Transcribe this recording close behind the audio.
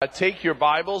Take your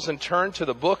Bibles and turn to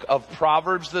the book of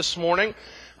Proverbs this morning.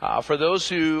 For those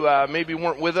who maybe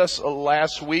weren't with us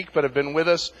last week but have been with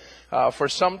us for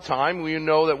some time, we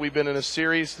know that we've been in a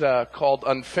series called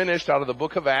Unfinished out of the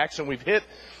book of Acts, and we've hit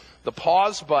the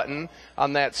pause button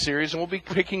on that series, and we'll be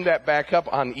picking that back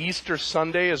up on Easter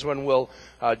Sunday is when we'll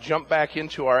jump back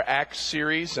into our Acts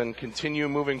series and continue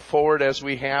moving forward as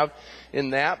we have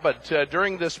in that. But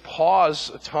during this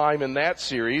pause time in that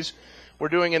series, we're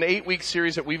doing an 8-week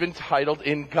series that we've entitled,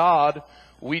 In God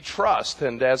We Trust.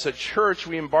 And as a church,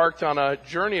 we embarked on a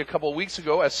journey a couple of weeks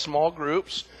ago as small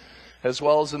groups, as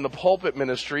well as in the pulpit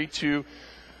ministry, to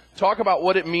talk about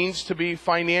what it means to be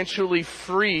financially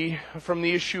free from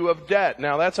the issue of debt.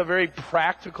 Now, that's a very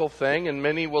practical thing, and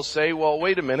many will say, well,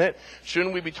 wait a minute,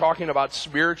 shouldn't we be talking about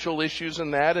spiritual issues in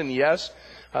that? And yes,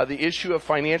 the issue of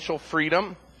financial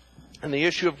freedom and the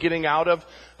issue of getting out of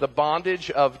the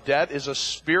bondage of debt is a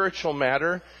spiritual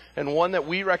matter, and one that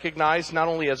we recognize not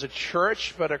only as a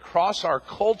church, but across our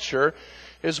culture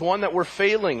is one that we're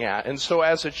failing at. And so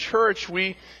as a church,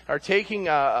 we are taking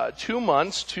 2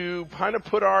 months to kind of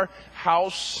put our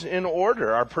house in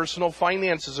order, our personal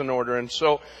finances in order. And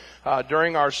so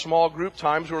during our small group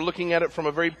times, we're looking at it from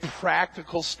a very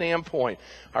practical standpoint.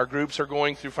 Our groups are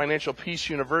going through Financial Peace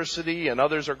University, and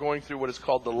others are going through what is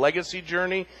called the Legacy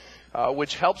Journey,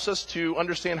 which helps us to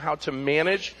understand how to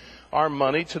manage our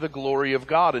money to the glory of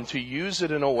God and to use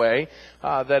it in a way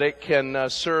that it can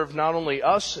serve not only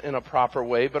us in a proper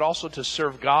way, but also to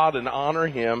serve God and honor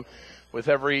Him with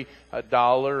every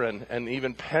dollar and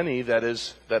even penny that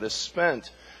is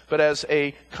spent. But as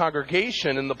a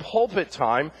congregation in the pulpit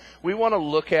time, we want to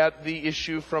look at the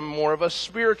issue from more of a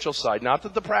spiritual side. Not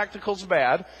that the practical's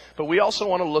bad, but we also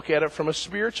want to look at it from a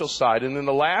spiritual side. And in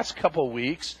the last couple of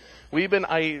weeks, we've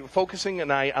been focusing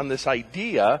on this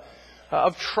idea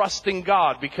of trusting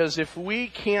God, because if we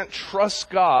can't trust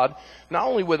God, not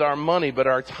only with our money, but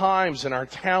our times and our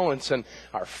talents and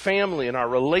our family and our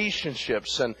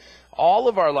relationships and all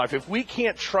of our life, if we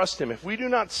can't trust Him, if we do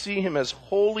not see Him as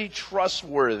wholly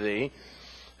trustworthy,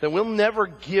 then we'll never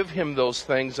give Him those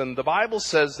things. And the Bible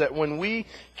says that when we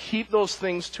keep those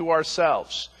things to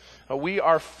ourselves, we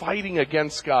are fighting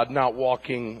against God, not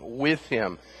walking with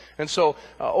Him. And so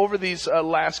over these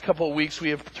last couple of weeks, we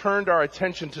have turned our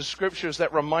attention to scriptures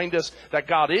that remind us that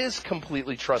God is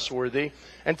completely trustworthy.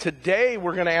 And today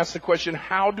we're going to ask the question,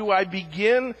 how do I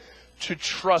begin to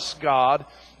trust God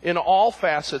in all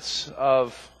facets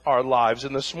of our lives?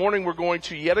 And this morning we're going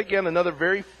to yet again another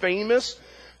very famous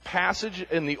passage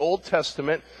in the Old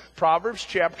Testament, Proverbs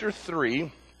chapter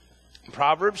 3.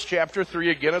 Proverbs chapter 3,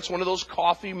 again, it's one of those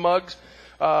coffee mugs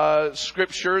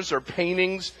scriptures or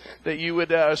paintings that you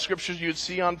would, scriptures you'd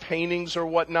see on paintings or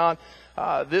whatnot.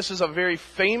 This is a very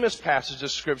famous passage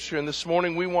of scripture, and this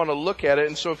morning we want to look at it.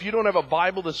 And so if you don't have a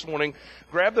Bible this morning,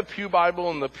 grab the pew Bible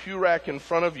in the pew rack in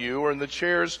front of you or in the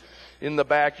chairs in the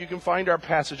back. You can find our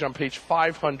passage on page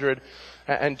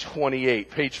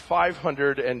 528. Page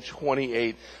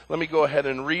 528. Let me go ahead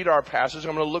and read our passage.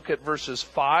 I'm going to look at verses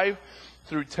 5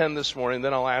 through 10 this morning.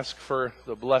 Then I'll ask for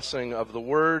the blessing of the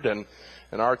Word and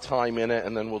our time in it,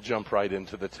 and then we'll jump right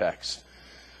into the text.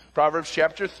 Proverbs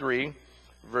chapter 3,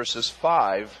 verses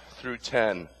 5 through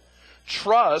 10.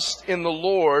 Trust in the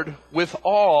Lord with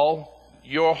all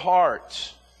your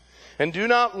heart, and do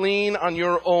not lean on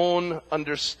your own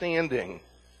understanding.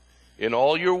 In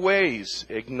all your ways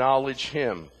acknowledge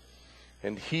Him,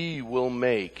 and He will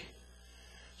make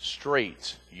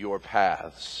straight your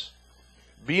paths.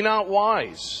 Be not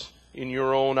wise in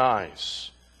your own eyes.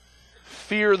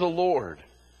 Fear the Lord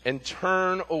and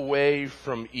turn away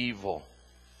from evil.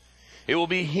 It will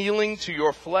be healing to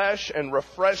your flesh and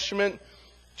refreshment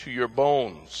to your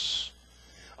bones.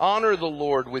 Honor the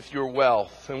Lord with your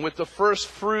wealth and with the first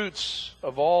fruits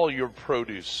of all your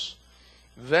produce.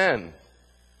 Then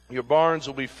your barns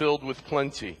will be filled with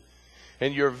plenty,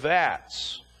 and your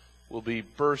vats will be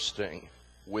bursting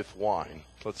with wine.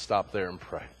 Let's stop there and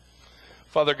pray.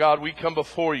 Father God, we come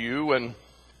before you, and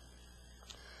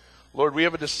Lord, we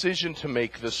have a decision to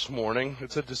make this morning.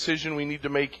 It's a decision we need to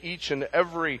make each and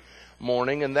every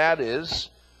morning, and that is,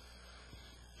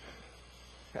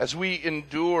 as we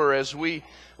endure, as we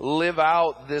live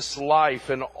out this life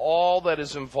and all that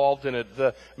is involved in it,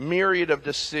 the myriad of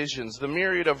decisions, the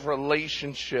myriad of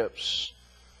relationships,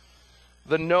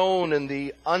 the known and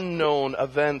the unknown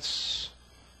events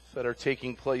that are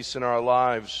taking place in our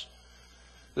lives,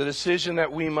 the decision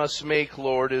that we must make,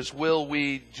 Lord, is will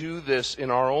we do this in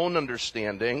our own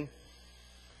understanding,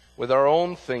 with our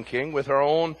own thinking, with our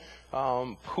own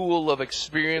pool of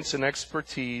experience and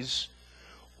expertise,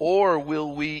 or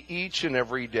will we each and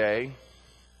every day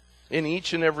in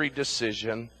each and every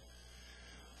decision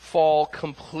fall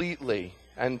completely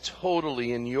and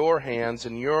totally in your hands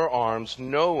and your arms,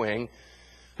 knowing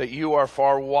that you are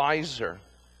far wiser,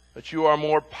 that you are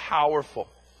more powerful,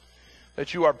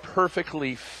 that you are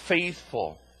perfectly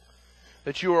faithful,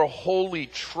 that you are wholly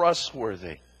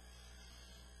trustworthy.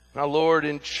 Now, Lord,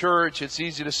 in church, it's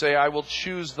easy to say, I will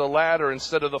choose the latter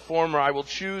instead of the former. I will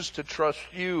choose to trust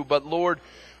you. But, Lord,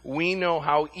 we know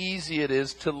how easy it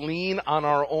is to lean on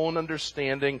our own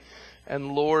understanding.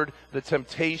 And, Lord, the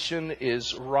temptation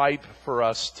is ripe for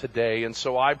us today. And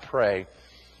so I pray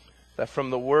that from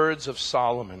the words of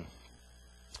Solomon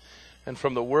and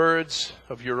from the words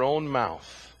of your own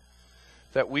mouth,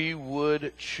 that we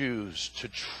would choose to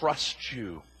trust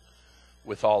you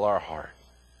with all our heart.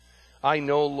 I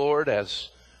know, Lord, as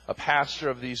a pastor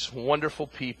of these wonderful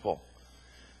people,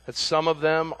 that some of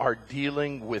them are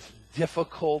dealing with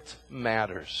difficult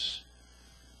matters,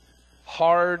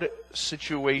 hard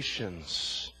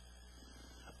situations,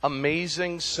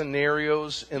 amazing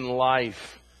scenarios in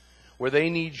life where they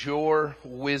need your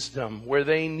wisdom, where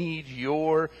they need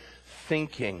your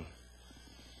thinking.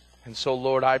 And so,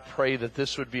 Lord, I pray that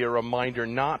this would be a reminder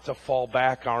not to fall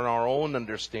back on our own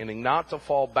understanding, not to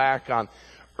fall back on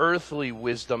earthly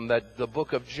wisdom that the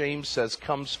book of James says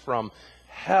comes from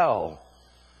hell,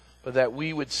 but that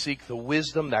we would seek the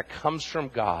wisdom that comes from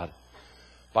God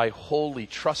by wholly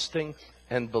trusting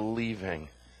and believing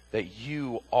that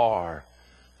you are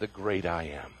the great I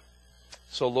am.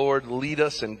 So, Lord, lead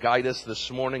us and guide us this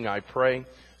morning, I pray.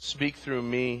 Speak through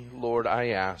me, Lord, I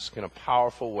ask, in a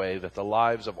powerful way that the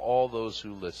lives of all those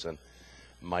who listen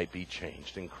might be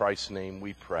changed. In Christ's name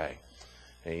we pray.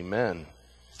 Amen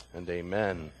and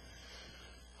amen.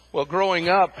 Well, growing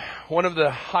up, one of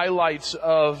the highlights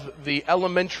of the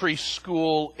elementary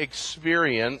school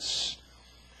experience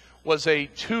was a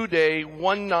 2-day,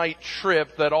 1-night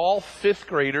trip that all 5th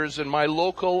graders in my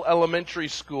local elementary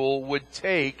school would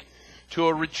take to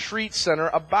a retreat center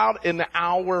about an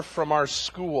hour from our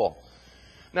school.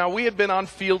 Now, we had been on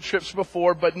field trips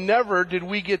before, but never did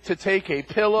we get to take a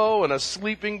pillow and a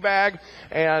sleeping bag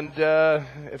and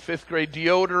 5th grade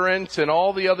deodorant and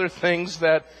all the other things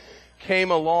that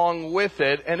came along with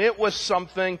it. And it was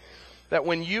something that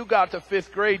when you got to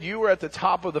 5th grade, you were at the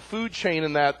top of the food chain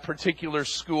in that particular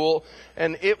school.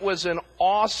 And it was an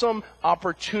awesome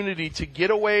opportunity to get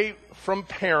away from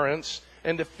parents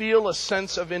and to feel a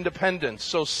sense of independence.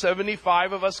 So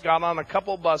 75 of us got on a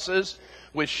couple buses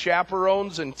with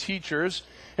chaperones and teachers,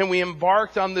 and we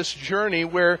embarked on this journey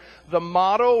where the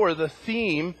motto or the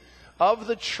theme of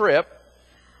the trip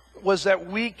was that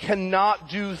we cannot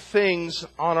do things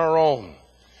on our own.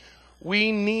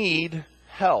 We need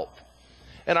help.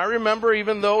 And I remember,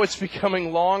 even though it's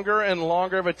becoming longer and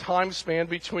longer of a time span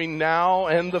between now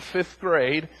and the 5th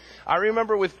grade, I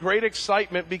remember with great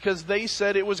excitement because they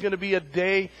said it was going to be a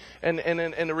day and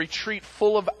a retreat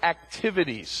full of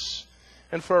activities.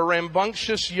 And for a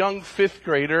rambunctious young 5th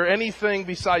grader, anything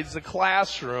besides the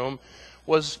classroom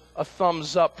was a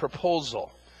thumbs-up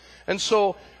proposal. And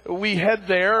so we head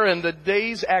there, and the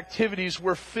day's activities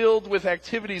were filled with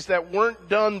activities that weren't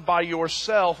done by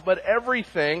yourself, but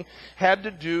everything had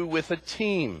to do with a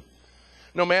team.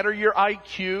 No matter your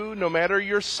IQ, no matter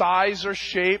your size or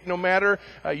shape, no matter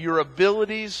your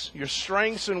abilities, your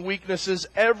strengths and weaknesses,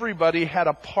 everybody had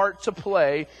a part to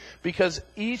play because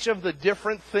each of the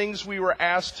different things we were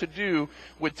asked to do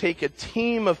would take a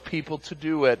team of people to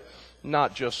do it,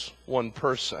 not just one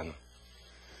person.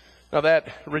 Now, that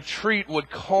retreat would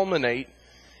culminate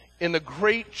in the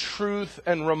great truth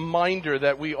and reminder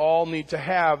that we all need to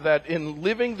have, that in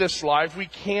living this life, we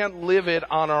can't live it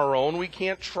on our own. We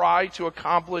can't try to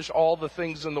accomplish all the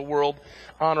things in the world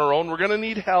on our own. We're going to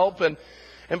need help, and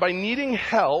by needing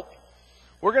help,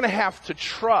 we're going to have to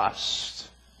trust.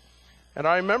 And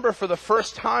I remember for the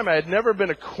first time, I had never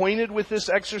been acquainted with this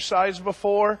exercise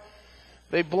before.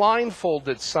 They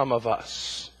blindfolded some of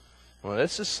us. Well,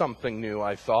 this is something new,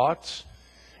 I thought.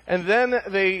 And then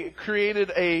they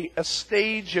created a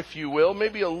stage, if you will,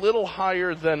 maybe a little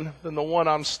higher than the one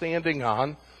I'm standing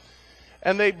on.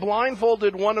 And they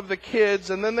blindfolded one of the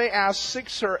kids, and then they asked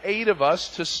 6 or 8 of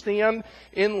us to stand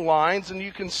in lines. And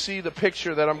you can see the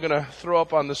picture that I'm going to throw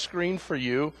up on the screen for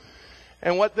you.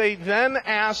 And what they then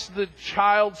asked the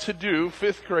child to do,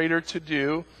 5th grader to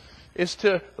do, is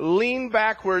to lean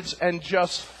backwards and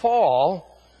just fall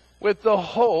with the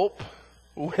hope,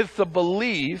 with the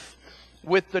belief,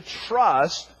 with the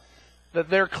trust that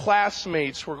their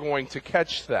classmates were going to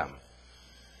catch them.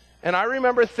 And I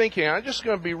remember thinking, I'm just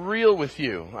going to be real with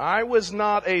you. I was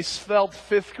not a svelte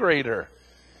 5th grader.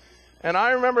 And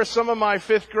I remember some of my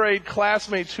 5th grade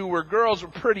classmates who were girls were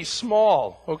pretty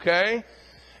small, okay?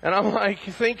 And I'm like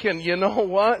thinking, you know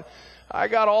what? I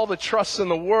got all the trust in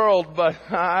the world, but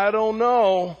I don't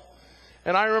know.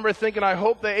 And I remember thinking, I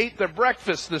hope they ate their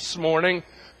breakfast this morning,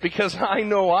 because I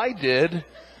know I did,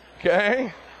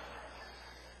 okay?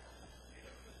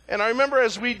 And I remember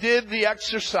as we did the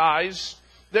exercise,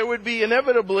 there would be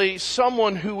inevitably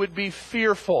someone who would be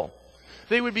fearful.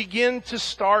 They would begin to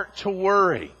start to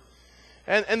worry.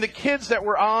 And the kids that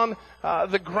were on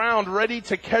the ground ready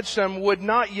to catch them would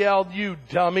not yell, "You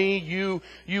dummy, you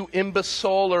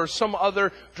imbecile," or some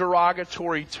other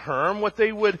derogatory term. What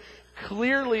they would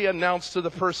clearly announce to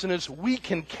the person is, "We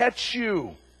can catch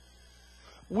you.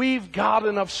 We've got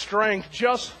enough strength.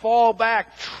 Just fall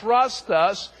back. Trust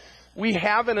us. We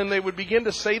haven't," and they would begin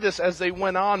to say this as they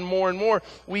went on more and more,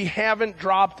 "we haven't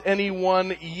dropped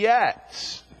anyone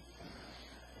yet."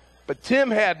 But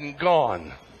Tim hadn't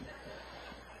gone.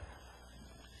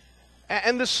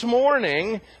 And this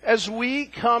morning, as we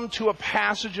come to a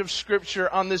passage of Scripture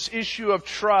on this issue of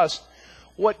trust,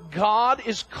 what God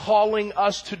is calling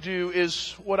us to do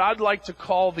is what I'd like to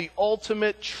call the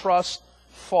ultimate trust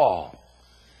fall.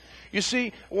 You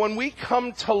see, when we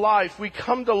come to life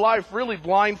really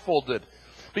blindfolded,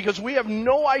 because we have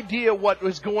no idea what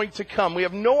is going to come. We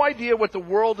have no idea what the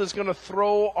world is going to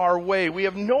throw our way. We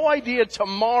have no idea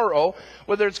tomorrow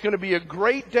whether it's going to be a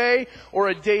great day or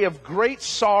a day of great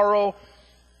sorrow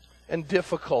and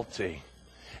difficulty.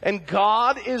 And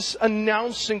God is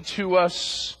announcing to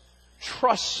us,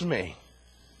 "Trust me.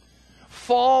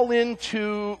 Fall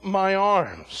into my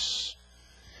arms."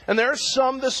 And there are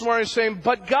some this morning saying,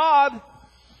 "But God,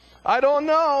 I don't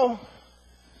know.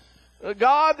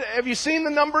 God, have you seen the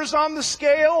numbers on the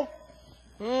scale?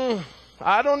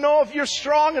 I don't know if you're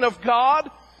strong enough,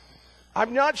 God.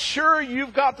 I'm not sure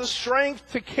you've got the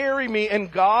strength to carry me."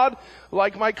 And God,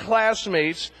 like my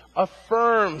classmates,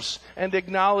 affirms and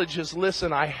acknowledges,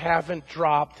 "Listen, I haven't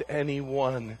dropped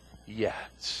anyone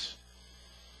yet."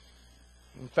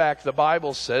 In fact, the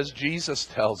Bible says, Jesus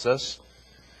tells us,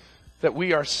 that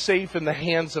we are safe in the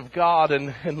hands of God,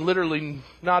 and literally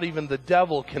not even the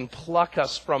devil can pluck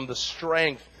us from the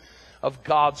strength of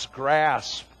God's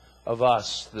grasp of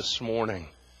us this morning.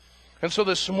 And so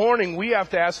this morning we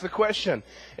have to ask the question,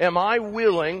 am I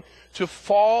willing to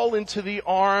fall into the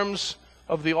arms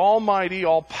of the Almighty,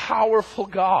 all-powerful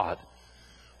God,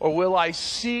 or will I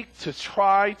seek to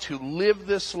try to live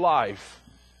this life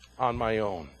on my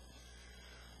own?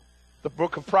 The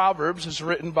book of Proverbs is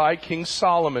written by King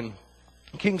Solomon.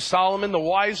 King Solomon, the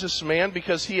wisest man,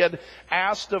 because he had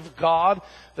asked of God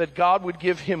that God would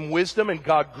give him wisdom, and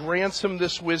God grants him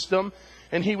this wisdom.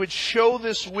 And he would show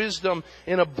this wisdom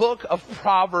in a book of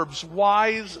Proverbs,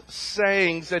 wise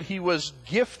sayings that he was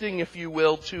gifting, if you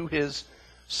will, to his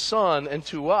son and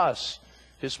to us,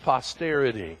 his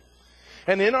posterity.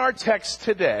 And in our text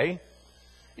today,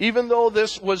 even though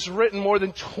this was written more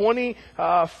than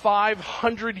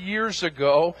 2,500 years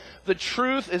ago, the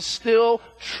truth is still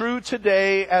true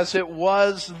today as it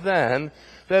was then,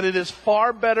 that it is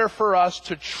far better for us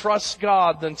to trust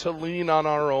God than to lean on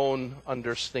our own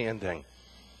understanding.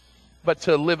 But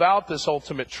to live out this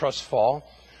ultimate trust fall,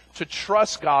 to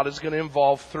trust God is going to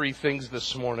involve 3 things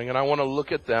this morning. And I want to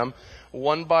look at them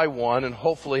one by one and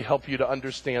hopefully help you to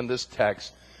understand this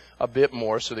text a bit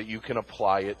more so that you can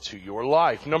apply it to your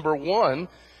life. Number 1,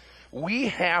 we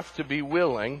have to be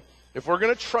willing, if we're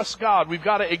going to trust God, we've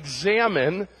got to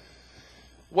examine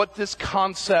what this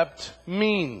concept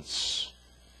means.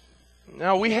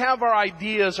 Now, we have our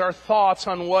ideas, our thoughts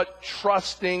on what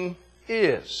trusting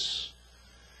is.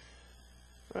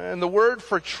 And the word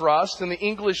for trust in the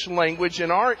English language, in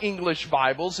our English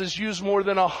Bibles, is used more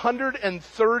than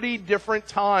 130 different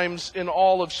times in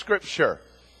all of Scripture.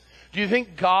 Do you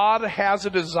think God has a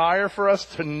desire for us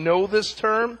to know this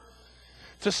term?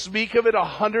 To speak of it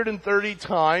 130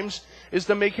 times is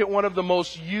to make it one of the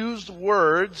most used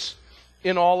words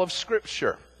in all of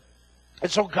Scripture.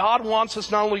 And so God wants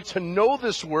us not only to know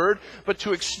this word, but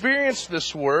to experience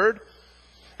this word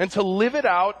and to live it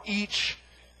out each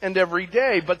and every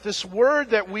day. But this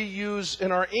word that we use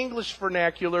in our English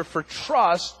vernacular for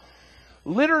trust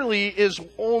literally is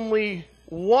only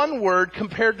one word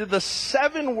compared to the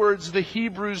 7 words the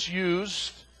Hebrews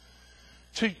used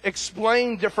to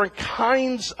explain different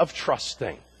kinds of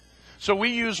trusting. So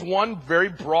we use one very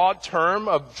broad term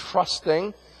of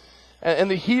trusting, and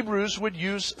the Hebrews would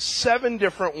use 7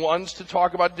 different ones to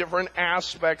talk about different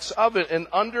aspects of it. And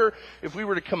if we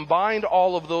were to combine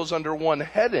all of those under one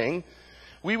heading,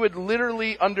 we would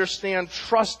literally understand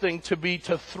trusting to be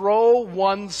to throw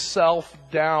oneself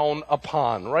down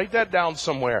upon. Write that down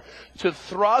somewhere. To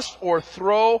thrust or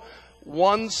throw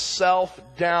oneself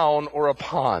down or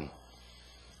upon.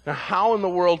 Now, how in the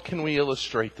world can we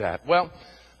illustrate that? Well,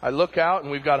 I look out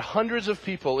and we've got hundreds of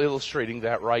people illustrating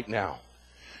that right now.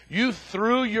 You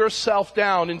threw yourself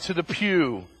down into the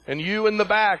pew, and you in the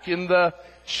back in the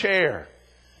chair.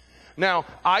 Now,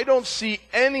 I don't see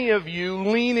any of you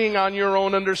leaning on your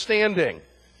own understanding.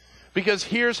 Because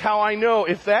here's how I know.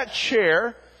 If that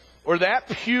chair or that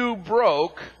pew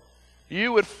broke,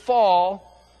 you would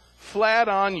fall flat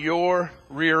on your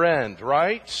rear end,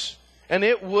 right? And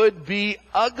it would be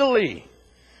ugly.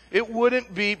 It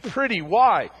wouldn't be pretty.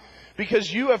 Why?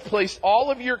 Because you have placed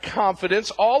all of your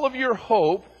confidence, all of your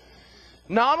hope,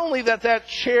 not only that that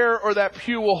chair or that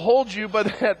pew will hold you,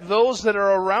 but that those that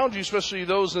are around you, especially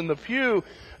those in the pew,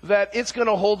 that it's going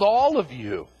to hold all of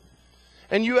you.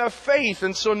 And you have faith,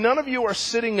 and so none of you are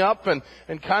sitting up and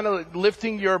kind of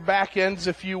lifting your back ends,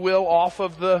 if you will, off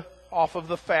of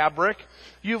the fabric.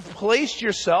 You've placed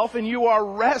yourself and you are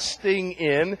resting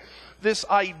in this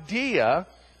idea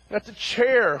that the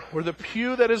chair or the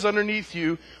pew that is underneath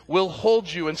you will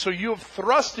hold you. And so you have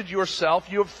thrusted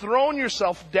yourself, you have thrown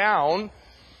yourself down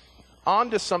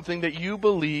onto something that you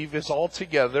believe is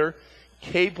altogether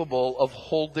capable of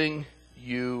holding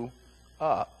you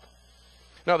up.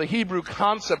 Now, the Hebrew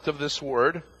concept of this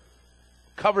word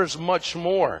covers much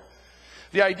more.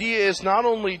 The idea is not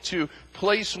only to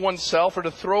place oneself or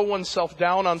to throw oneself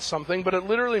down on something, but it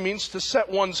literally means to set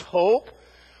one's hope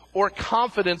or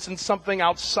confidence in something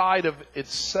outside of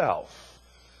itself.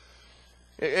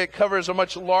 It covers a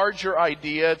much larger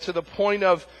idea to the point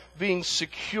of being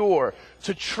secure.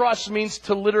 To trust means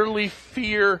to literally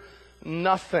fear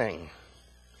nothing.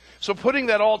 So putting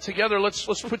that all together, let's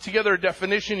put together a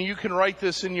definition. You can write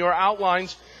this in your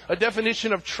outlines. A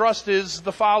definition of trust is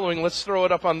the following. Let's throw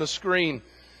it up on the screen.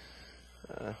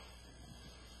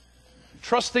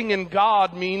 Trusting in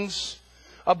God means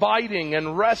abiding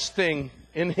and resting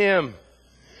in Him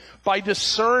by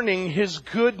discerning His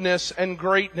goodness and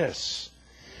greatness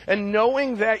and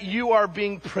knowing that you are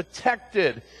being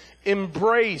protected,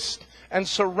 embraced, and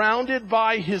surrounded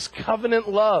by His covenant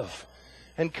love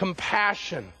and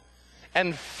compassion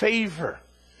and favor,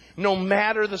 no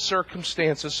matter the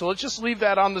circumstances. So let's just leave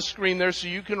that on the screen there so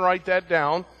you can write that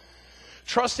down.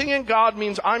 Trusting in God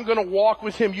means I'm going to walk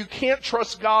with Him. You can't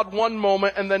trust God one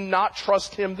moment and then not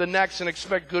trust Him the next and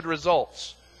expect good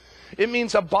results. It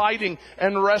means abiding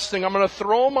and resting. I'm going to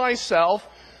throw myself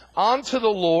onto the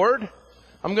Lord.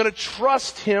 I'm going to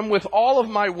trust Him with all of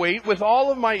my weight, with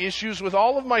all of my issues, with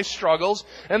all of my struggles.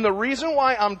 And the reason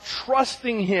why I'm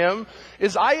trusting Him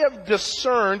is I have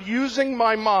discerned, using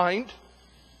my mind,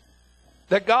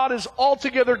 that God is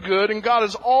altogether good and God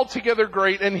is altogether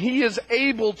great, and He is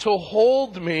able to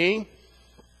hold me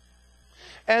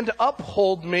and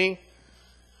uphold me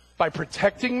by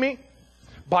protecting me,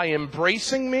 by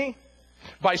embracing me,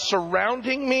 by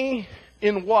surrounding me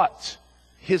in what?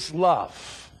 His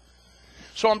love.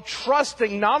 So I'm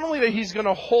trusting not only that He's going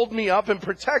to hold me up and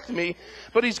protect me,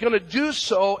 but He's going to do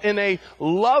so in a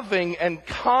loving and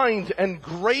kind and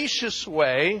gracious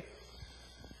way.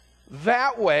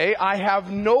 That way, I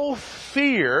have no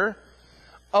fear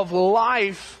of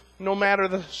life, no matter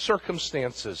the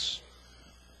circumstances.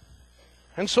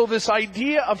 And so this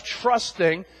idea of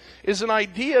trusting is an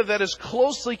idea that is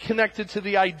closely connected to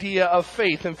the idea of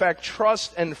faith. In fact,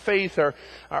 trust and faith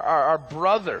are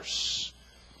brothers.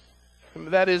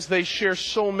 That is, they share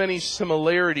so many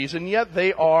similarities, and yet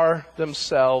they are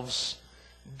themselves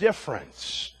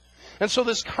different. And so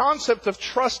this concept of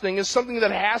trusting is something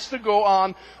that has to go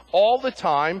on all the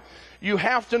time. You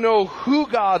have to know who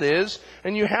God is,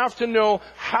 and you have to know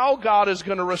how God is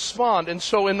going to respond. And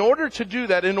so in order to do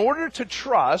that, in order to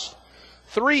trust,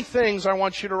 3 things I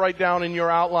want you to write down in your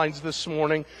outlines this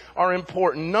morning are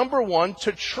important. Number 1,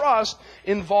 to trust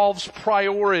involves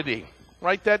priority.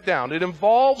 Write that down. It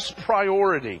involves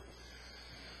priority.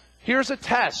 Here's a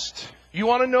test. You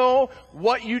want to know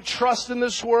what you trust in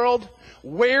this world?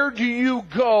 Where do you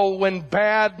go when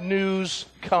bad news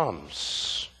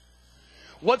comes?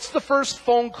 What's the first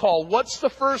phone call? What's the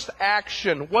first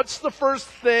action? What's the first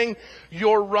thing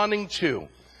you're running to?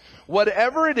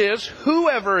 Whatever it is,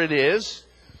 whoever it is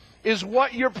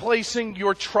what you're placing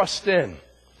your trust in.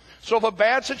 So if a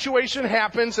bad situation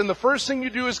happens and the first thing you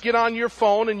do is get on your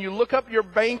phone and you look up your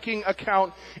banking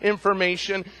account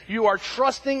information, you are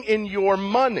trusting in your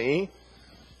money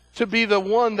to be the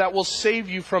one that will save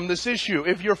you from this issue.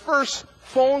 If your first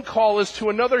phone call is to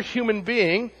another human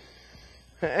being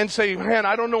and say, man,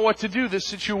 I don't know what to do. This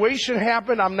situation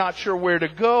happened. I'm not sure where to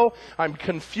go. I'm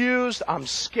confused. I'm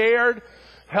scared.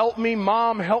 Help me,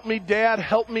 mom. Help me, dad.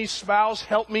 Help me, spouse.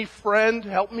 Help me, friend.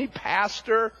 Help me,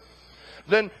 pastor.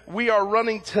 Then we are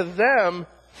running to them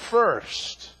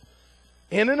first.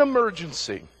 In an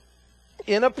emergency,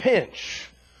 in a pinch,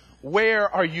 where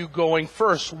are you going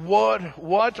first?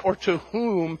 What or to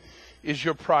whom is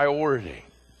your priority?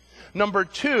 Number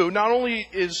two, not only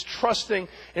is trusting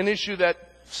an issue that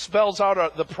spells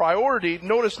out the priority,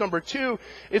 notice number two,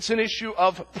 it's an issue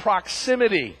of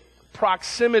proximity.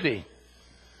 Proximity.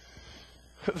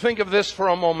 Think of this for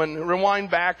a moment. Rewind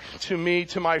back to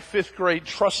my 5th grade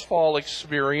trust fall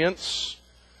experience.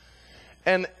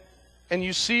 And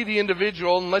you see the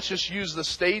individual, and let's just use the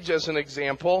stage as an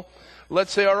example.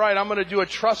 Let's say, all right, I'm going to do a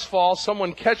trust fall.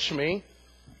 Someone catch me.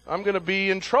 I'm going to be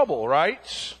in trouble,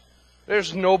 right?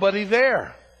 There's nobody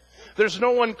there. There's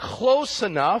no one close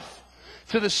enough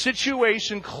to the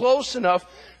situation, close enough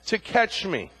to catch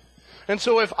me. And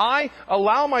so if I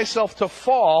allow myself to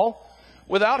fall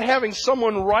without having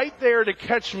someone right there to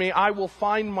catch me, I will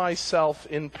find myself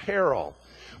in peril.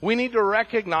 We need to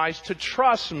recognize to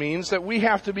trust means that we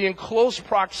have to be in close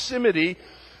proximity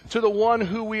to the one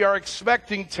who we are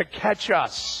expecting to catch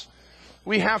us.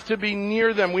 We have to be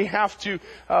near them. We have to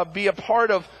be a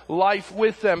part of life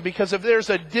with them. Because if there's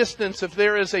a distance, if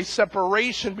there is a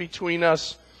separation between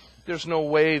us, there's no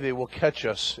way they will catch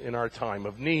us in our time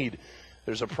of need.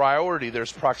 There's a priority.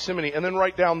 There's proximity. And then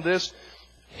write down this,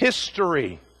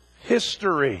 history.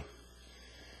 History.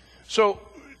 So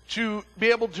to be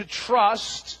able to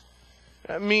trust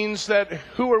means that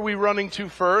who are we running to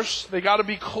first? They got to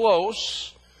be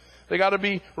close. They got to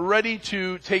be ready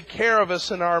to take care of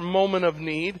us in our moment of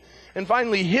need. And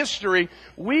finally, history.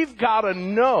 We've got to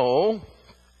know,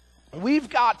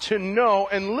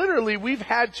 and literally we've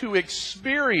had to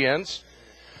experience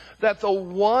that the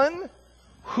one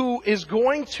who is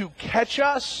going to catch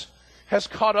us has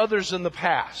caught others in the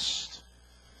past.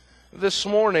 This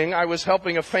morning, I was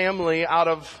helping a family out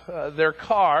of their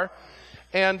car.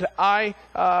 And I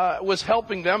was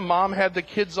helping them. Mom had the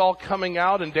kids all coming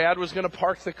out, and Dad was going to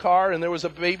park the car, and there was a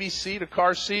baby seat, a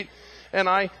car seat. And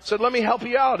I said, let me help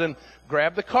you out, and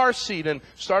grabbed the car seat and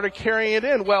started carrying it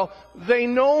in. Well, they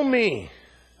know me.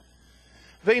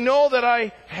 They know that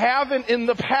I haven't in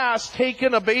the past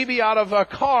taken a baby out of a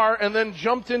car and then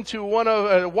jumped into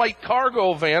a white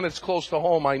cargo van. It's close to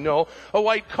home, I know. A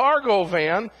white cargo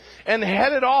van and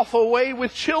headed off away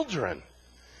with children.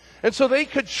 And so they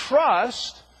could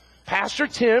trust Pastor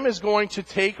Tim is going to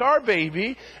take our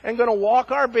baby and going to walk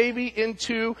our baby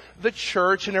into the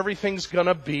church and everything's going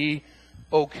to be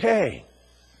okay.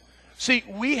 See,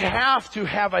 we have to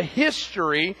have a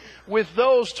history with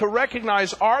those to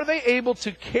recognize, are they able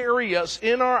to carry us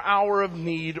in our hour of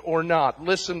need or not?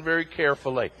 Listen very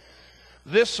carefully.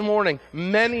 This morning,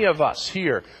 many of us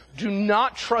here do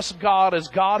not trust God as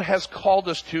God has called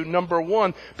us to, number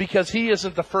one, because He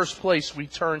isn't the first place we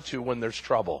turn to when there's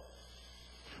trouble.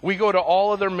 We go to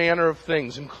all other manner of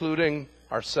things, including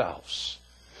ourselves.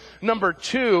 Number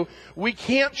two, we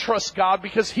can't trust God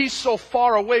because He's so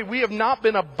far away. We have not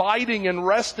been abiding and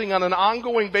resting on an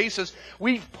ongoing basis.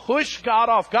 We've pushed God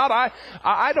off. God,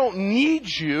 I don't need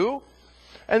you.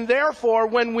 And therefore,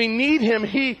 when we need Him,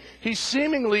 He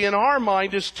seemingly in our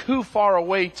mind is too far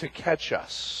away to catch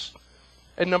us.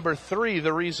 And number three,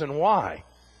 the reason why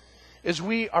is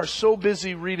we are so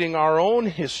busy reading our own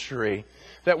history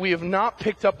that we have not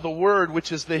picked up the Word,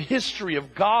 which is the history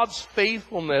of God's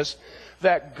faithfulness,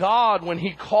 that God, when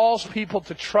He calls people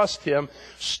to trust Him,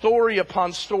 story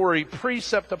upon story,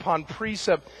 precept upon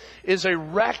precept, is a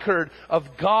record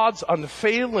of God's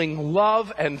unfailing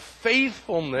love and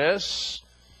faithfulness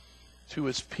to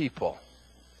His people.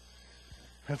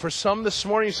 And for some this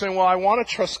morning, you're saying, well, I want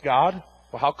to trust God.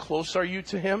 Well, how close are you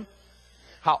to Him?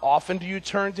 How often do you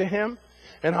turn to Him?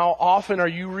 And how often are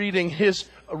you reading His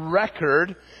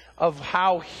record of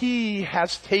how He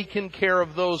has taken care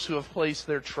of those who have placed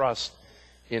their trust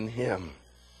in Him?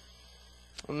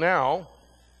 Now,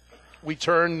 we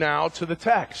turn now to the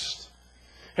text.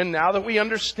 And now that we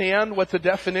understand what the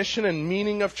definition and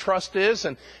meaning of trust is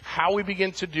and how we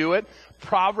begin to do it,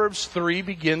 Proverbs 3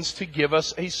 begins to give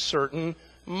us a certain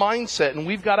mindset. And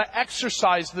we've got to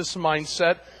exercise this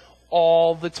mindset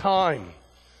all the time.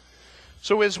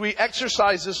 So as we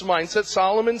exercise this mindset,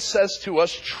 Solomon says to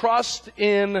us, trust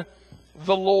in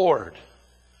the Lord.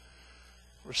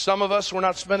 For some of us, we're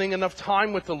not spending enough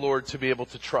time with the Lord to be able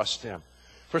to trust Him.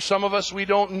 For some of us, we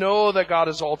don't know that God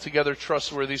is altogether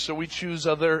trustworthy, so we choose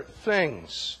other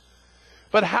things.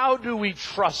 But how do we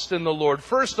trust in the Lord?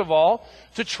 First of all,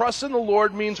 to trust in the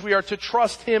Lord means we are to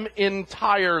trust Him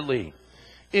entirely.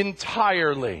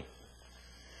 Entirely.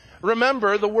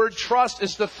 Remember, the word trust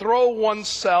is to throw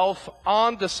oneself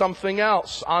onto something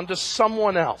else, onto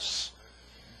someone else.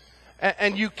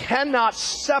 And you cannot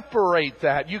separate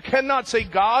that. You cannot say,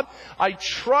 God, I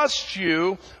trust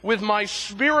you with my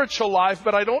spiritual life,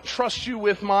 but I don't trust you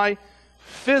with my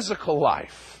physical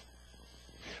life.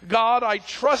 God, I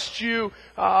trust you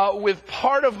with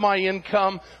part of my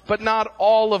income, but not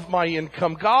all of my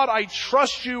income. God, I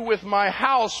trust you with my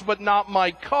house, but not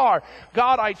my car.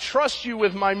 God, I trust you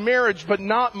with my marriage, but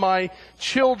not my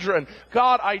children.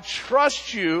 God, I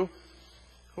trust you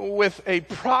with a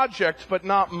project, but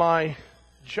not my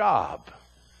job.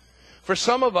 For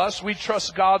some of us, we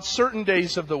trust God certain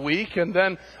days of the week, and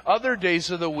then other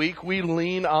days of the week, we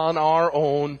lean on our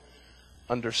own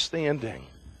understanding.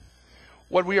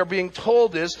 What we are being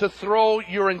told is to throw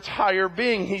your entire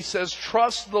being. He says,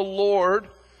 trust the Lord.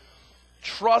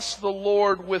 Trust the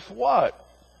Lord with what?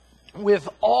 With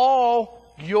all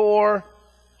your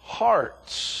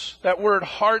hearts. That word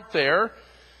heart there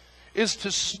is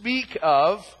to speak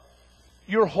of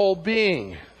your whole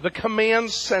being. The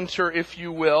command center, if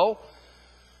you will,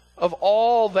 of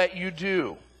all that you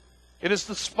do. It is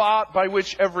the spot by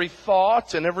which every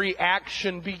thought and every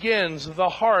action begins. The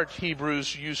heart,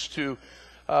 Hebrews used to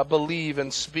believe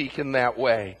and speak in that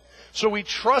way. So we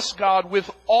trust God with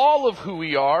all of who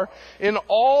we are, in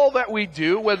all that we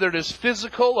do, whether it is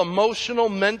physical, emotional,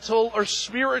 mental, or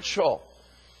spiritual.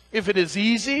 If it is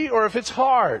easy or if it's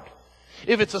hard.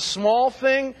 If it's a small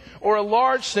thing or a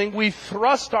large thing, we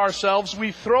thrust ourselves,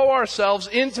 we throw ourselves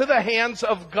into the hands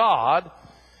of God,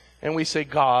 and we say,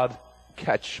 God,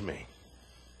 catch me.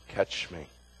 Catch me.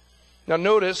 Now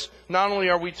notice, not only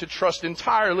are we to trust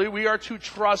entirely, we are to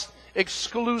trust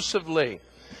exclusively.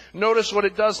 Notice what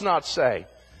it does not say.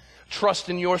 Trust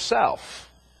in yourself.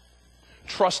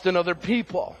 Trust in other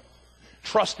people.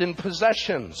 Trust in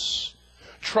possessions.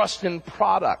 Trust in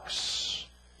products.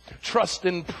 Trust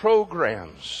in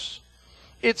programs.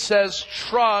 It says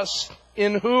trust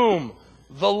in whom?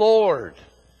 The Lord.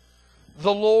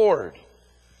 The Lord.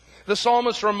 The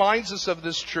psalmist reminds us of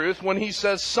this truth when he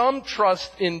says some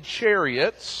trust in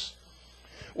chariots,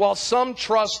 while some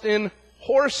trust in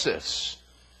horses.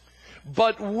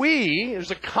 But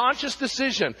there's a conscious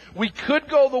decision. We could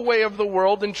go the way of the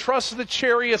world and trust the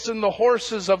chariots and the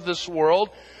horses of this world,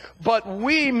 but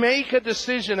we make a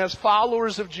decision as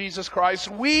followers of Jesus Christ.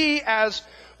 We, as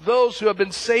those who have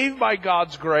been saved by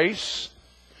God's grace,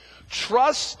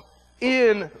 trust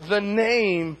in the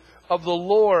name of the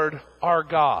Lord our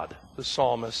God, the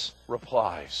psalmist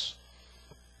replies.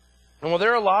 And while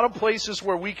there are a lot of places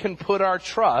where we can put our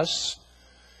trust,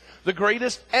 the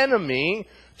greatest enemy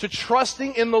to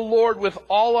trusting in the Lord with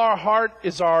all our heart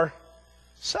is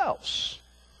ourselves.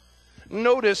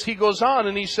 Notice he goes on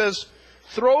and he says,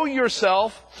 thrust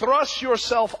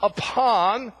yourself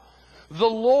upon the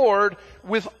Lord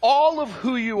with all of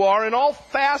who you are in all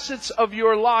facets of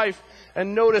your life.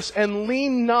 And notice, and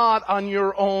lean not on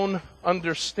your own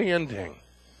understanding.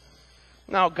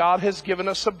 Now, God has given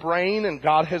us a brain and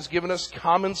God has given us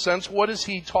common sense. What is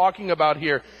he talking about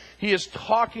here? He is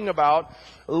talking about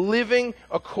living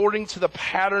according to the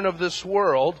pattern of this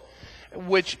world,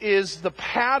 which is the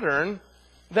pattern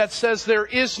that says there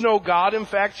is no God. In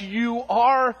fact, you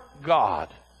are God.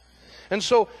 And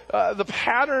so the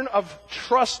pattern of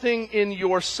trusting in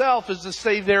yourself is to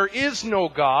say there is no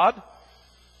God.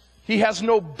 He has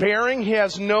no bearing. He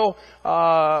has no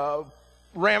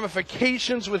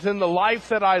ramifications within the life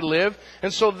that I live.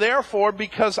 And so therefore,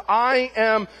 because I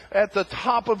am at the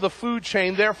top of the food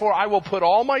chain, therefore I will put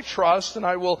all my trust and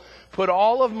I will put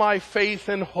all of my faith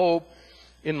and hope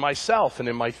in myself and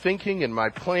in my thinking, in my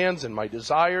plans, in my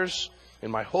desires,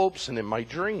 in my hopes, and in my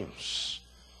dreams.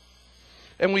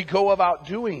 And we go about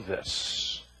doing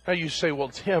this. Now you say, well,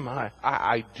 Tim,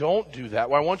 I don't do that.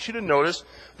 Well, I want you to notice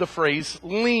the phrase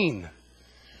lean.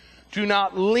 Do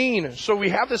not lean. So we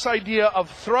have this idea of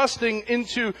thrusting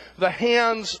into the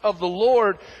hands of the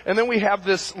Lord, and then we have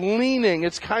this leaning.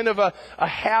 It's kind of a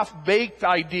half-baked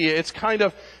idea. It's kind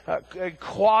of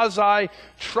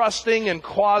quasi-trusting and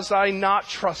quasi-not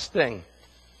trusting.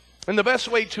 And the best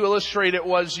way to illustrate it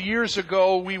was years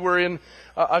ago we were in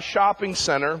a shopping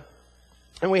center,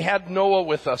 and we had Noah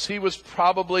with us. He was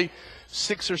probably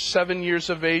 6 or 7 years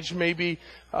of age, maybe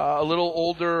a little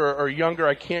older or younger,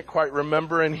 I can't quite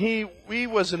remember. And he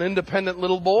was an independent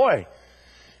little boy.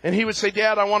 And he would say,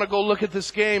 Dad, I want to go look at this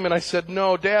game. And I said,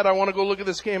 no. Dad, I want to go look at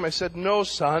this game. I said, no,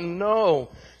 son, no.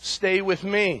 Stay with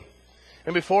me.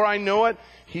 And before I know it,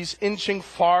 he's inching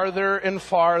farther and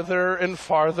farther and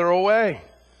farther away.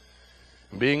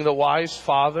 Being the wise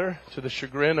father, to the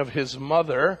chagrin of his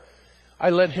mother, I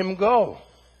let him go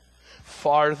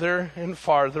farther and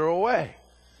farther away.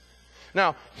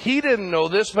 Now, he didn't know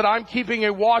this, but I'm keeping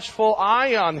a watchful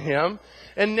eye on him.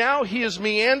 And now he is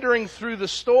meandering through the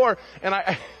store. And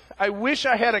I wish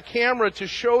I had a camera to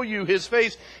show you his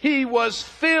face. He was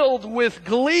filled with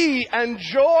glee and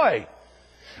joy.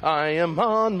 I am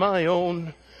on my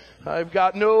own. I've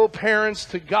got no parents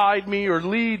to guide me or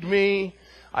lead me.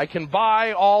 I can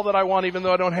buy all that I want even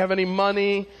though I don't have any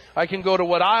money. I can go to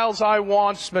what aisles I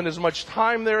want, spend as much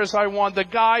time there as I want. The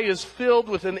guy is filled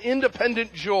with an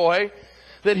independent joy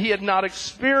that he had not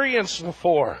experienced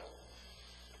before.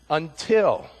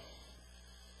 Until.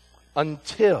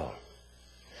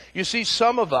 You see,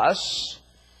 some of us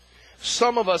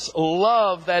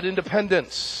love that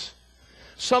independence.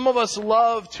 Some of us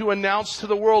love to announce to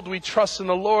the world we trust in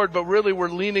the Lord, but really we're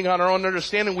leaning on our own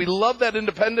understanding. We love that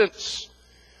independence.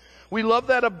 We love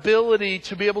that ability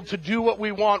to be able to do what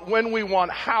we want, when we want,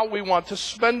 how we want, to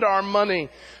spend our money,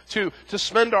 to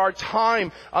spend our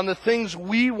time on the things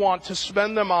we want to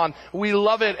spend them on. We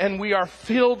love it, and we are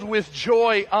filled with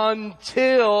joy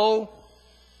until...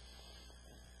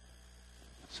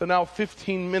 So now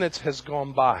 15 minutes has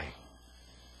gone by.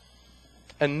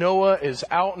 And Noah is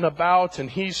out and about, and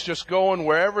he's just going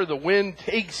wherever the wind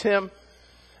takes him.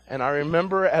 And I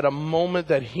remember at a moment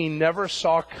that he never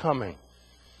saw coming,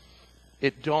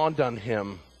 it dawned on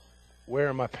him, where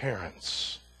are my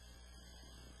parents?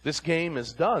 This game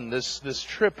is done. This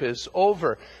trip is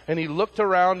over. And he looked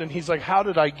around and he's like, how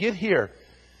did I get here?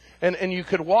 And you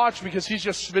could watch because he's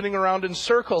just spinning around in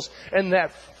circles. And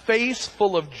that face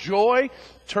full of joy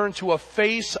turned to a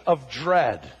face of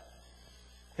dread.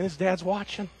 And his dad's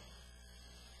watching.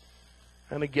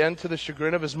 And again, to the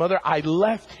chagrin of his mother, I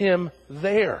left him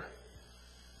there.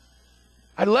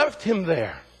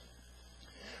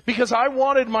 Because I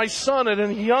wanted my son at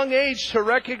a young age to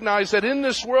recognize that in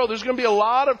this world there's going to be a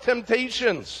lot of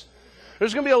temptations.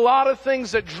 There's going to be a lot of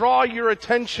things that draw your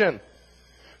attention.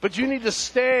 But you need to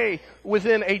stay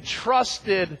within a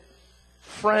trusted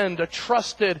friend, a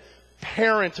trusted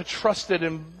parent, a trusted,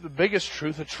 and the biggest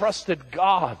truth, a trusted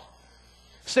God.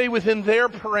 Stay within their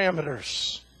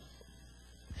parameters.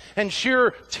 And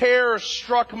sheer terror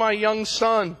struck my young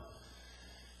son.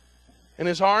 And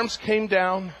his arms came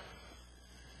down.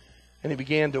 And he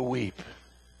began to weep.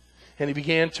 And he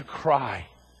began to cry.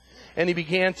 And he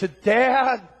began to,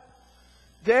 Dad,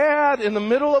 in the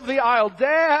middle of the aisle,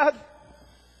 Dad.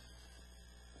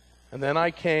 And then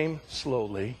I came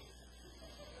slowly.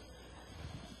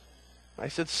 I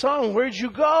said, son, where'd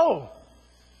you go?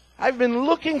 I've been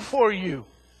looking for you.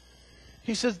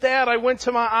 He says, Dad, I went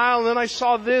to my aisle, and then I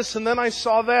saw this, and then I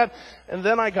saw that, and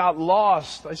then I got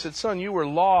lost. I said, son, you were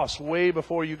lost way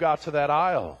before you got to that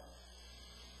aisle.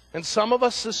 And some of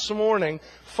us this morning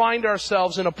find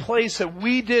ourselves in a place that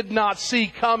we did not see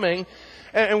coming.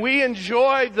 And we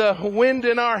enjoyed the wind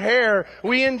in our hair.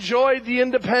 We enjoyed the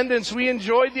independence. We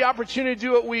enjoyed the opportunity to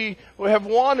do what we have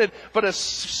wanted. But a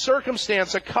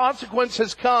circumstance, a consequence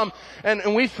has come.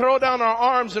 And we throw down our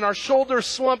arms and our shoulders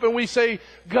slump and we say,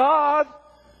 God,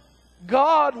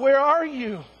 where are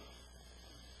you?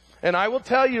 And I will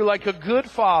tell you, like a good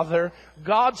father,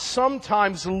 God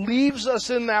sometimes leaves us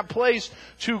in that place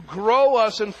to grow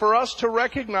us and for us to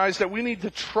recognize that we need to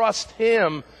trust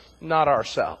Him, not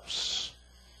ourselves.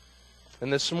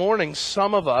 And this morning,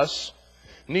 some of us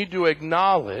need to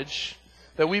acknowledge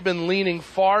that we've been leaning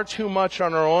far too much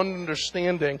on our own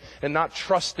understanding and not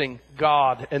trusting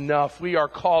God enough. We are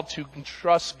called to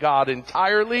trust God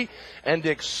entirely and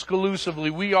exclusively.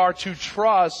 We are to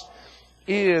trust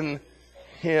in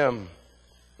Him.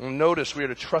 And notice we are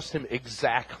to trust Him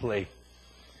exactly.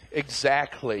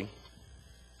 Exactly.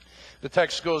 The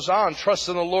text goes on, trust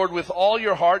in the Lord with all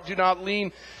your heart. Do not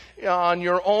lean on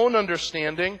your own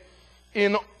understanding.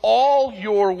 In all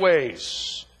your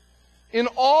ways. In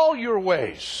all your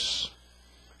ways.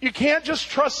 You can't just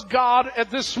trust God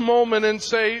at this moment and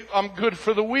say, I'm good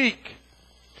for the week.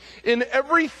 In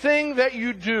everything that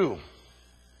you do,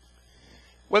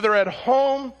 whether at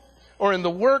home or in the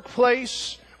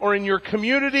workplace or in your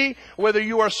community, whether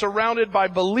you are surrounded by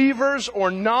believers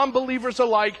or non-believers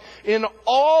alike, in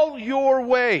all your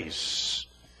ways,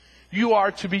 you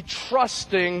are to be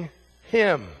trusting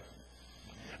Him.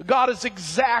 God is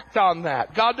exact on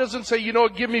that. God doesn't say,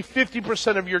 give me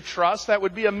 50% of your trust. That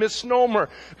would be a misnomer.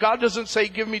 God doesn't say,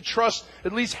 give me trust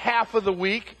at least half of the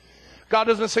week. God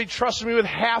doesn't say, trust me with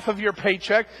half of your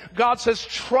paycheck. God says,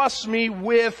 trust me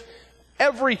with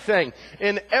everything.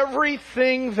 In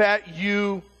everything that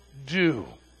you do.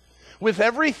 With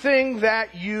everything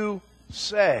that you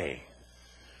say,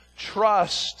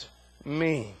 trust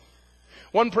me.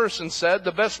 One person said,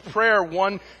 the best prayer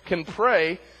one can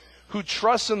pray who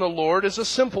trusts in the Lord is a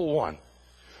simple one.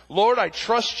 Lord, I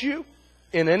trust you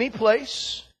in any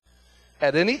place,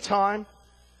 at any time,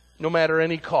 no matter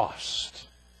any cost.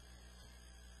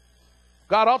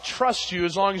 God, I'll trust you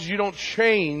as long as you don't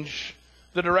change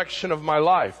the direction of my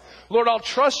life. Lord, I'll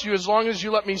trust you as long as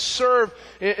you let me serve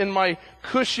in my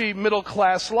cushy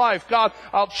middle-class life. God,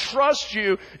 I'll trust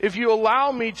you if you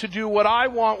allow me to do what I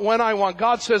want when I want.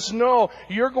 God says, no,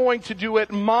 you're going to do it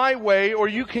my way, or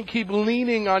you can keep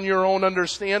leaning on your own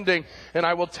understanding. And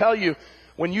I will tell you,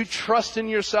 when you trust in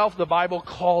yourself, the Bible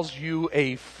calls you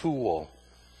a fool.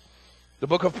 The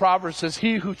book of Proverbs says,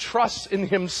 he who trusts in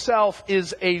himself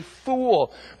is a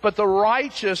fool, but the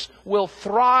righteous will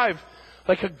thrive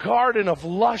like a garden of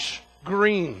lush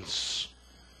greens.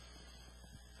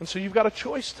 And so you've got a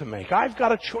choice to make. I've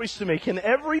got a choice to make in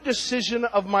every decision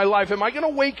of my life. Am I going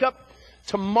to wake up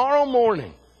tomorrow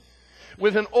morning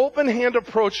with an open hand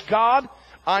approach? God,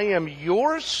 I am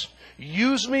yours.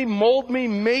 Use me, mold me,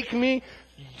 make me,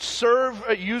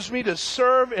 use me to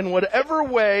serve in whatever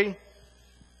way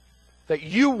that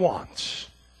you want.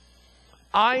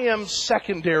 I am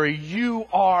secondary. You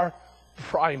are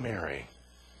primary.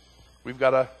 We've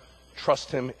got to trust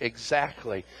him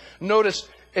exactly. Notice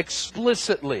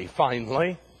explicitly,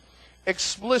 finally.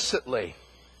 Explicitly.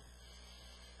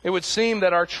 It would seem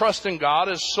that our trust in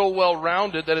God is so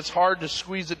well-rounded that it's hard to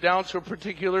squeeze it down to a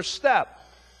particular step.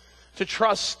 To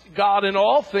trust God in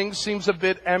all things seems a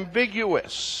bit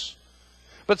ambiguous.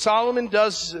 But Solomon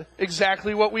does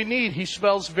exactly what we need. He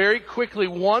spells very quickly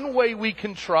one way we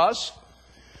can trust,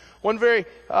 one very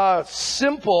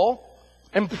simple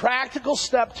and practical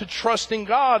step to trusting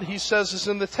God, he says, is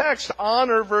in the text.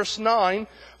 Honor, verse 9,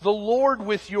 the Lord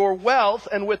with your wealth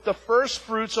and with the first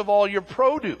fruits of all your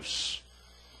produce.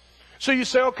 So you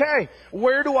say, okay,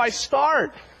 where do I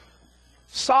start?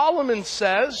 Solomon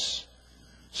says,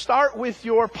 start with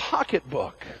your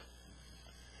pocketbook.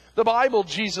 The Bible,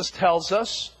 Jesus tells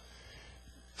us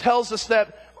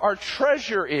that our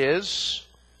treasure is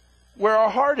where our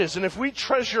heart is. And if we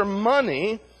treasure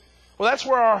money, well, that's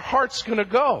where our heart's going to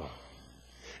go.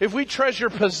 If we treasure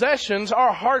possessions,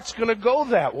 our heart's going to go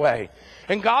that way.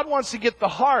 And God wants to get the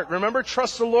heart. Remember,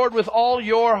 trust the Lord with all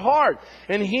your heart.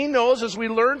 And He knows, as we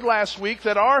learned last week,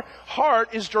 that our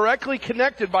heart is directly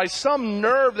connected by some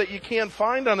nerve that you can't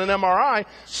find on an MRI,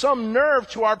 some nerve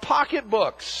to our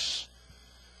pocketbooks.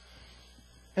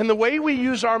 And the way we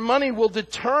use our money will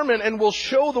determine and will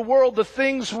show the world the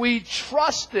things we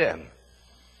trust in.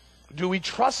 Do we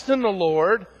trust in the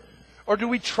Lord? Or do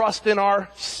we trust in our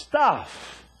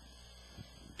stuff?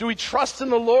 Do we trust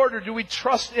in the Lord, or do we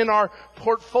trust in our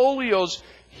portfolios?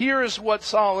 Here is what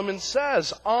Solomon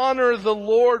says. Honor the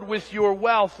Lord with your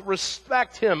wealth.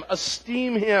 Respect Him.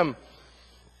 Esteem Him.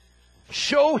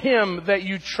 Show Him that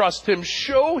you trust Him.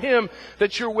 Show Him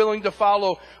that you're willing to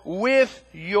follow with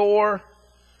your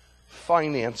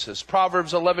finances.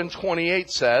 Proverbs 11:28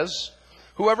 says,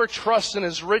 whoever trusts in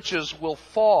his riches will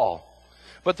fall,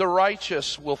 but the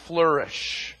righteous will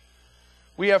flourish.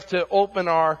 We have to open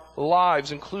our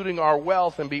lives, including our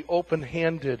wealth, and be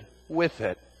open-handed with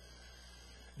it.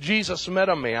 Jesus met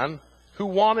a man who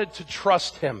wanted to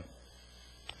trust Him.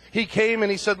 He came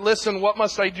and he said, listen, what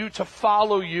must I do to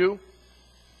follow you?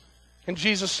 And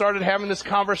Jesus started having this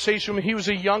conversation. He was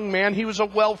a young man. He was a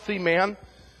wealthy man.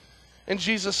 And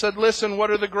Jesus said, listen, what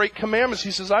are the great commandments?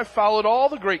 He says, I've followed all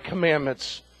the great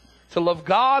commandments, to love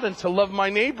God and to love my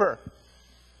neighbor.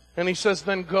 And he says,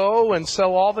 then go and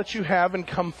sell all that you have and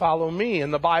come follow me.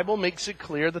 And the Bible makes it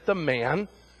clear that the man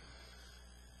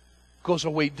goes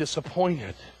away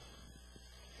disappointed.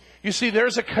 You see,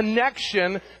 there's a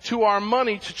connection to our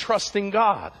money to trusting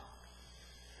God.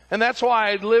 And that's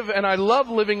why I love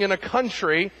living in a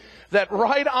country that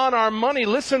right on our money,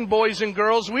 listen, boys and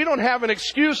girls, we don't have an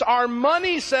excuse. Our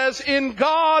money says, in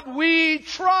God we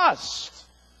trust.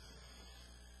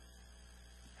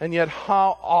 And yet,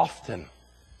 how often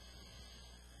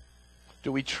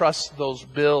do we trust those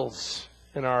bills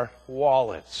in our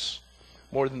wallets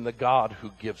more than the God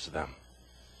who gives them?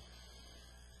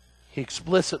 He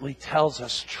explicitly tells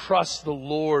us, trust the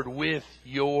Lord with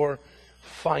your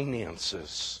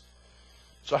finances.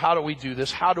 So how do we do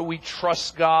this? How do we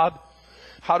trust God?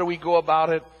 How do we go about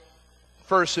it?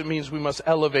 First, it means we must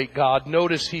elevate God.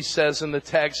 Notice he says in the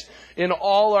text, in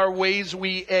all our ways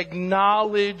we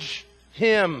acknowledge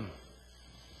Him.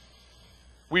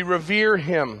 We revere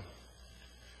Him.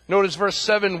 Notice verse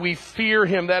 7, we fear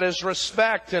Him. That is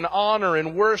respect and honor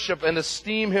and worship and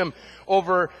esteem Him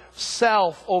over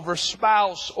self, over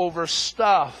spouse, over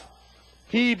stuff.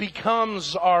 He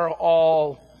becomes our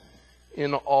all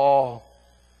in all.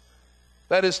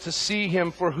 That is to see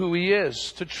Him for who He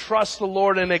is. To trust the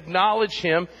Lord and acknowledge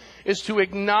Him is to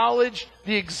acknowledge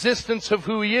the existence of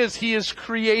who He is. He is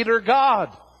Creator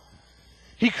God.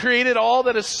 He created all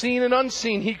that is seen and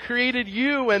unseen. He created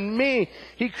you and me.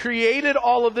 He created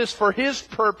all of this for His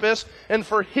purpose and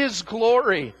for His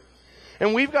glory.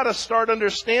 And we've got to start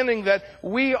understanding that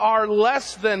we are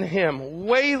less than Him,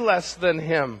 way less than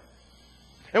Him.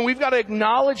 And we've got to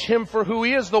acknowledge Him for who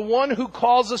He is, the one who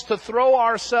calls us to throw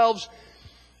ourselves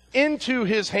into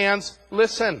His hands.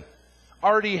 Listen,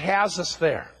 already has us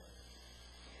there.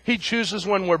 He chooses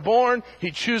when we're born, He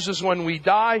chooses when we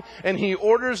die, and He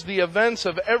orders the events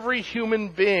of every human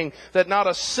being, that not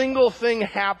a single thing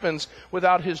happens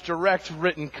without His direct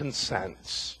written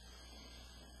consent.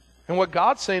 And what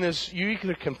God's saying is, you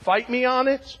either can fight me on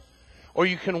it, or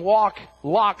you can walk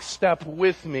lockstep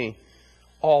with me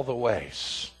all the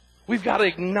ways. We've got to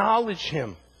acknowledge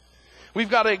Him.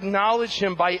 We've got to acknowledge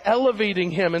Him by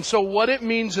elevating Him. And so what it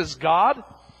means is, God,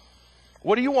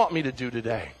 what do you want me to do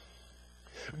today?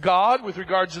 God, with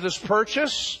regards to this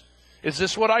purchase, is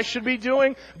this what I should be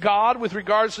doing? God, with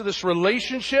regards to this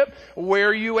relationship, where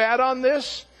are you at on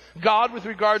this? God, with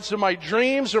regards to my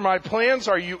dreams or my plans,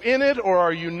 are you in it or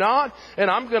are you not? And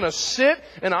I'm going to sit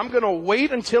and I'm going to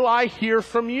wait until I hear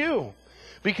from you.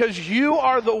 Because you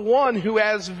are the one who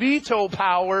has veto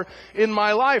power in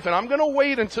my life. And I'm going to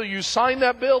wait until you sign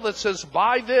that bill that says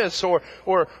buy this or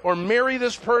marry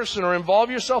this person or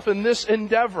involve yourself in this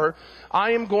endeavor.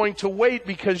 I am going to wait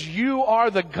because you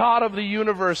are the God of the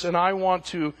universe, and I want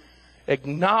to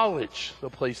acknowledge the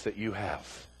place that you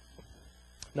have.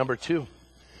 Number 2,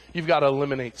 you've got to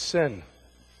eliminate sin.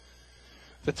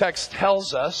 The text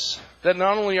tells us that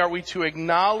not only are we to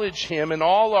acknowledge Him in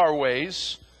all our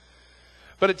ways,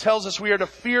 but it tells us we are to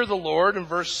fear the Lord in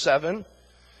verse 7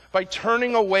 by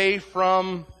turning away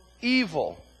from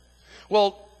evil.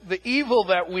 Well, the evil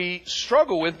that we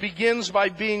struggle with begins by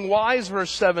being wise, verse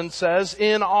 7 says,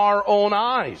 in our own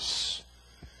eyes.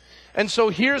 And so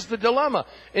here's the dilemma.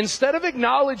 Instead of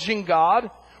acknowledging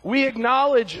God, we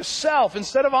acknowledge self.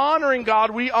 Instead of honoring God,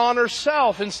 we honor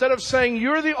self. Instead of saying,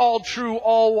 you're the all-true,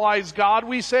 all-wise God,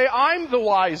 we say, I'm the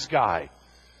wise guy.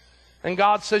 And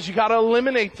God says, you got to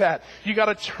eliminate that. You got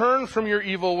to turn from your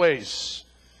evil ways.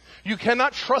 You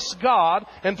cannot trust God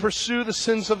and pursue the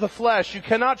sins of the flesh. You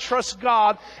cannot trust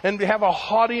God and have a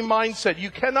haughty mindset. You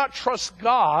cannot trust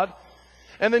God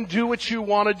and then do what you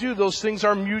want to do. Those things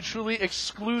are mutually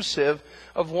exclusive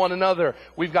of one another.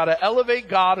 We've got to elevate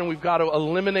God and we've got to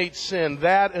eliminate sin.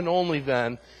 That and only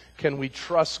then can we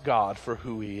trust God for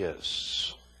who He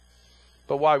is.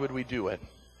 But why would we do it?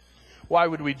 Why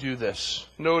would we do this?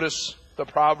 Notice the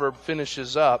proverb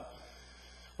finishes up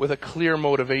with a clear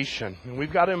motivation. And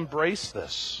we've got to embrace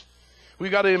this. We've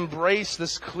got to embrace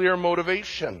this clear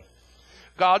motivation.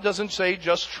 God doesn't say,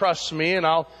 just trust me and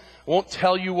I won't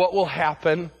tell you what will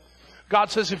happen. God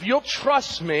says, if you'll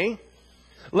trust me,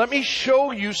 let me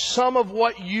show you some of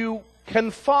what you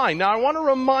can find. Now, I want to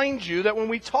remind you that when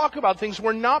we talk about things,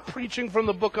 we're not preaching from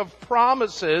the book of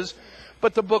promises,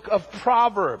 but the book of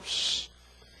Proverbs.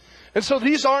 And so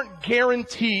these aren't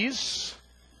guarantees.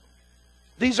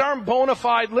 These aren't bona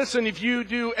fide, listen, if you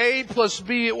do A plus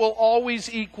B, it will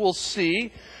always equal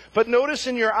C. But notice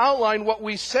in your outline, what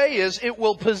we say is it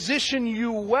will position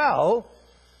you well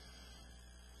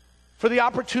for the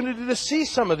opportunity to see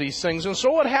some of these things. And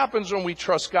so what happens when we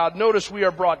trust God? Notice we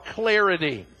are brought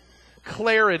clarity.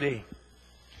 Clarity.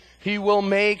 He will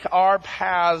make our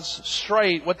paths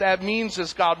straight. What that means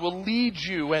is God will lead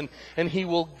you and He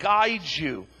will guide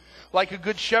you. Like a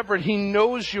good shepherd, He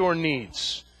knows your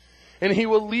needs. And He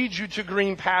will lead you to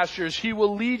green pastures. He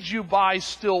will lead you by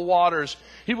still waters.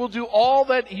 He will do all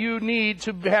that you need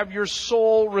to have your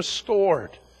soul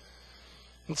restored.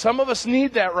 And some of us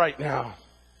need that right now.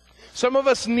 Some of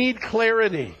us need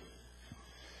clarity.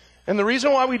 And the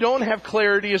reason why we don't have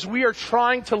clarity is we are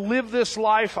trying to live this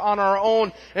life on our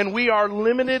own, and we are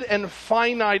limited and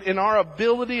finite in our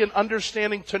ability and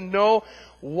understanding to know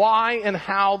why and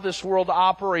how this world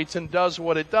operates and does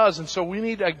what it does. And so we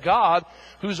need a God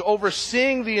who's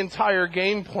overseeing the entire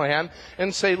game plan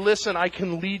and say, listen, I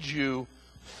can lead you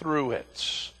through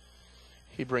it.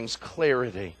 He brings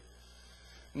clarity.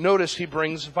 Notice He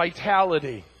brings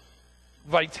vitality.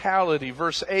 Vitality.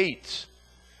 Verse 8.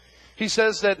 He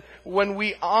says that when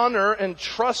we honor and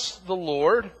trust the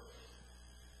Lord,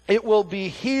 it will be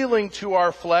healing to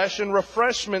our flesh and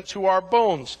refreshment to our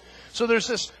bones. So there's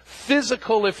this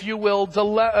physical, if you will,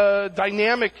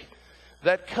 dynamic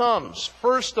that comes.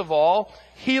 First of all,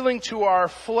 healing to our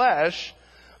flesh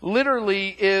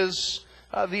literally is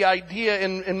the idea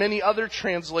in many other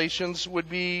translations would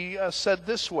be said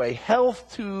this way: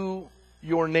 health to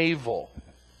your navel.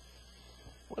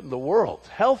 What in the world?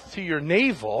 Health to your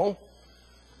navel?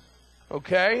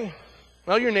 Okay.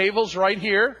 Well, your navel's right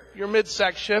here, your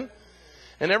midsection.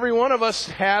 And every one of us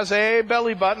has a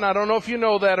belly button. I don't know if you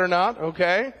know that or not,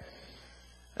 okay?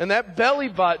 And that belly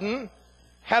button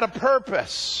had a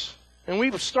purpose. And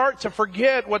we start to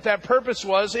forget what that purpose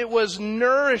was. It was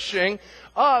nourishing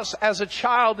us as a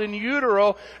child in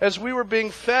utero as we were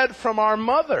being fed from our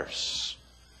mothers.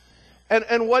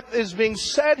 And what is being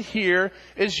said here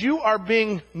is you are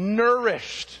being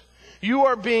nourished. You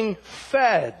are being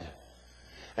fed.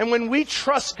 And when we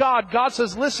trust God, God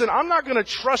says, listen, I'm not going to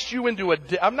trust you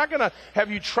I'm not going to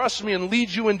have you trust me and lead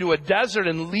you into a desert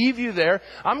and leave you there.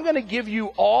 I'm going to give you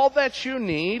all that you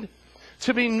need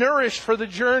to be nourished for the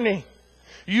journey.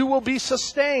 You will be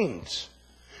sustained.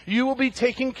 You will be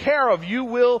taken care of. You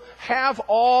will have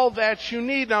all that you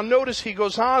need. Now notice he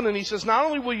goes on and he says, not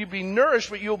only will you be nourished,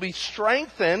 but you'll be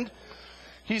strengthened.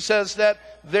 He says that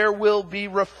there will be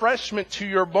refreshment to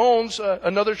your bones.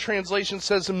 Another translation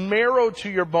says marrow to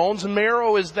your bones.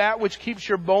 Marrow is that which keeps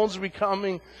your bones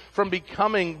from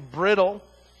becoming brittle,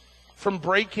 from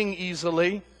breaking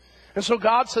easily. And so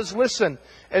God says, listen,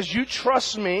 as you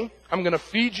trust me, I'm going to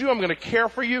feed you, I'm going to care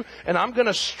for you, and I'm going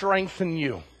to strengthen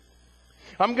you.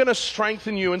 I'm going to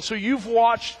strengthen you. And so you've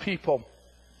watched people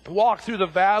walk through the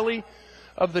valley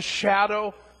of the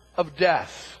shadow of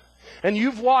death. And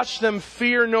you've watched them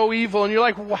fear no evil. And you're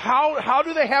like, well, how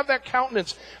do they have that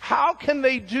countenance? How can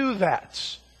they do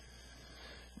that?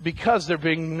 Because they're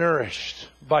being nourished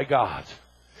by God.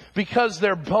 Because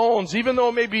their bones, even though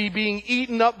it may be being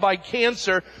eaten up by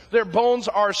cancer, their bones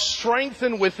are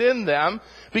strengthened within them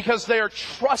because they are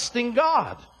trusting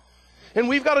God. And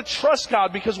we've got to trust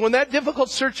God, because when that difficult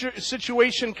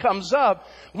situation comes up,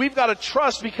 we've got to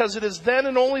trust, because it is then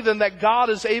and only then that God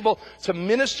is able to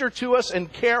minister to us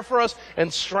and care for us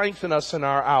and strengthen us in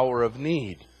our hour of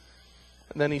need.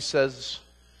 And then he says,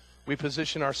 we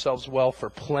position ourselves well for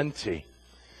plenty.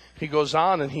 He goes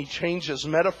on and he changes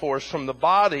metaphors from the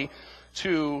body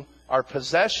to our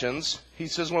possessions. He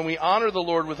says, when we honor the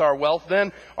Lord with our wealth,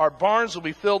 then our barns will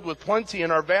be filled with plenty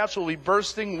and our vats will be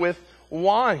bursting with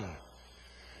wine.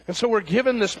 And so we're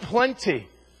given this plenty.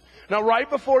 Now, right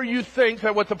before you think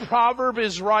that what the proverb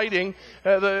is writing,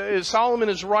 Solomon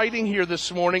is writing here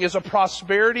this morning, is a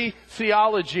prosperity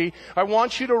theology, I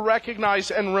want you to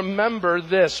recognize and remember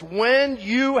this. When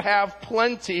you have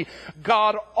plenty,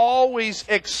 God always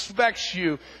expects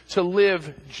you to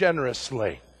live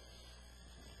generously.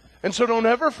 And so don't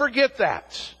ever forget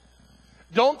that.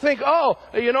 Don't think, oh,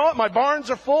 you know what, my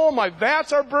barns are full, my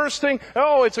vats are bursting,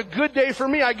 oh, it's a good day for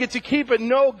me, I get to keep it.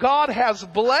 No, God has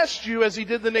blessed you, as He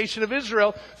did the nation of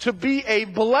Israel, to be a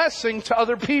blessing to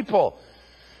other people.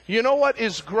 You know what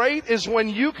is great is when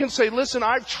you can say, listen,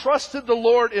 I've trusted the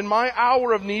Lord in my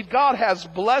hour of need. God has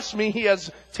blessed me. He has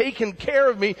taken care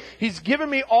of me. He's given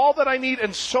me all that I need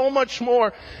and so much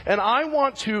more. And I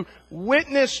want to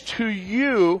witness to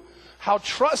you how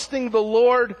trusting the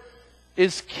Lord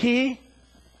is key.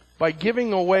 By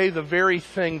giving away the very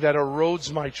thing that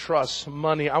erodes my trust,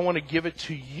 money, I want to give it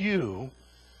to you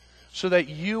so that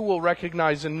you will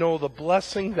recognize and know the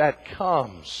blessing that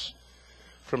comes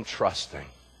from trusting.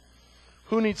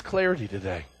 Who needs clarity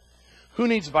today? Who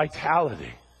needs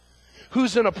vitality?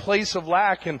 Who's in a place of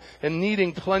lack and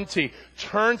needing plenty?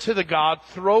 Turn to the God,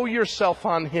 throw yourself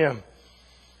on Him.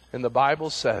 And the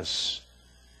Bible says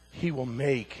He will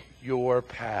make your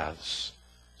paths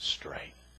straight.